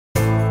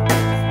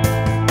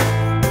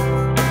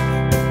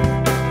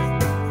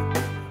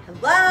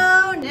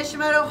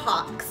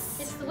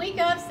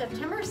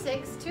September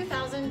 6,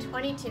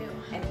 2022.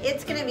 And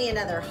it's going to be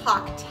another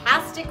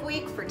hawk-tastic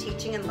week for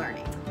teaching and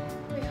learning.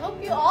 We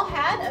hope you all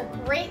had a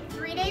great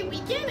 3-day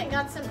weekend and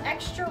got some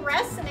extra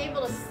rest and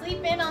able to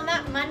sleep in on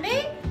that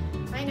Monday.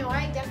 I know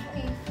I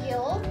definitely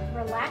feel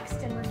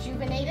relaxed and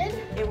rejuvenated.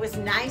 It was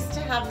nice to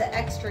have the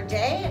extra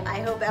day.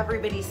 I hope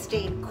everybody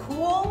stayed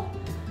cool.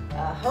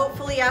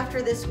 Hopefully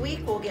after this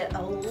week, we'll get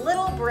a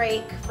little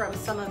break from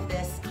some of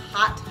this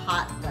hot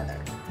weather.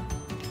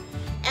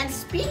 And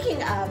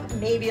speaking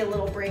of maybe a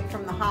little break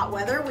from the hot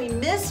weather, we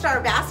missed our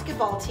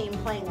basketball team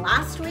playing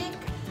last week,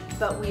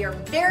 but we are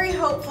very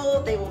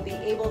hopeful they will be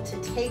able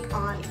to take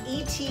on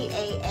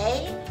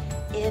ETAA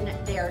in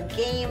their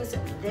games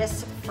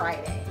this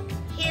Friday.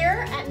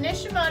 Here at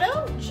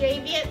Nishimoto,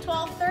 JV at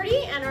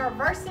 12:30 and our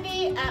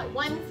varsity at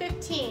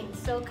 1:15,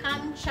 so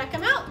come check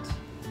them out.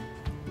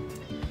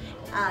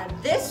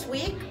 This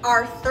week,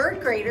 our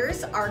third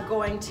graders are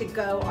going to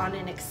go on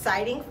an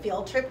exciting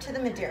field trip to the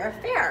Madeira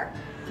Fair.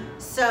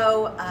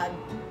 So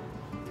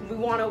we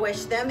want to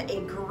wish them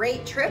a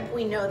great trip.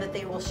 We know that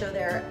they will show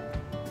their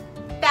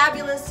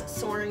fabulous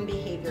soaring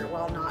behavior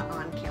while not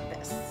on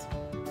campus.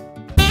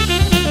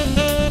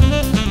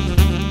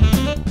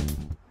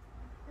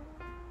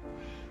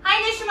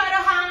 Hi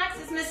Nishimoto Hawks,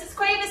 it's Mrs.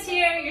 Cuevas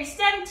here, your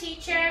STEM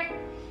teacher.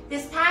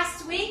 This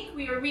past week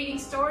we were reading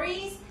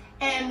stories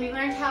and we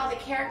learned how the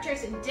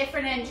characters in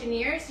different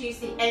engineers use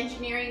the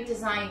engineering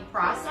design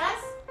process.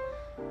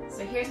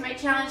 So here's my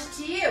challenge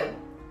to you.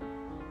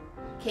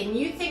 Can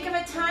you think of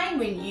a time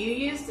when you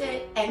used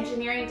the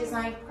engineering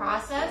design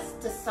process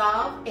to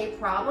solve a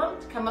problem,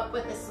 to come up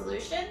with a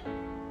solution?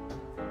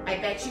 I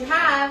bet you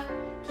have.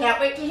 Can't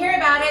wait to hear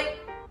about it.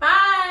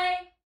 Bye!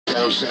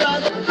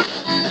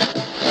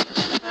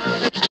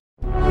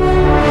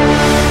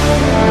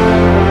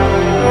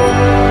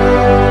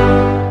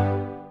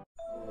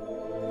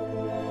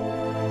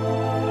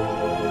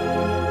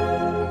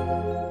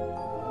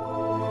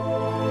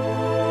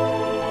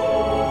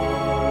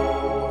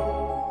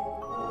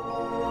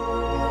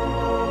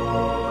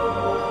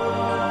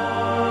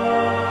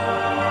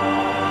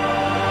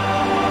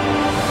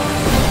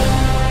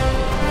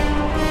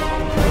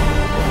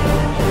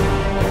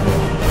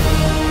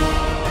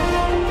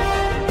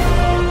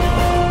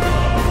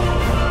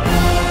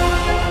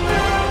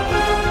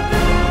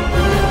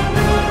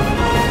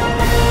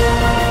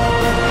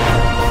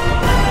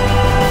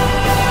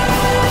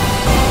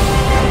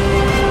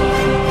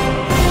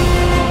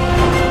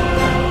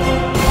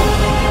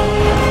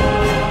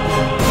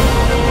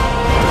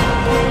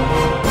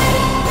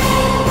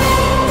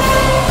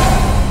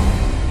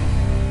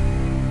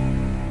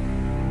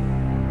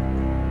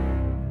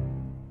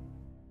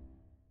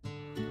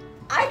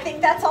 I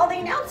think that's all the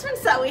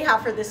announcements that we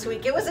have for this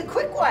week. It was a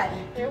quick one.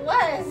 It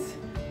was.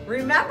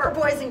 Remember,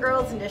 boys and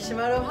girls,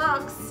 Nishimoto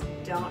Hawks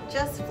don't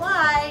just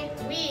fly.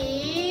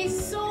 We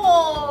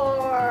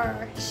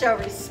soar. Show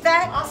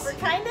respect. Offer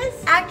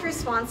kindness. Act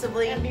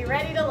responsibly. And be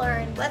ready to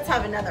learn. Let's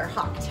have another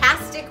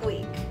hawk-tastic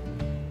week.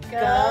 Go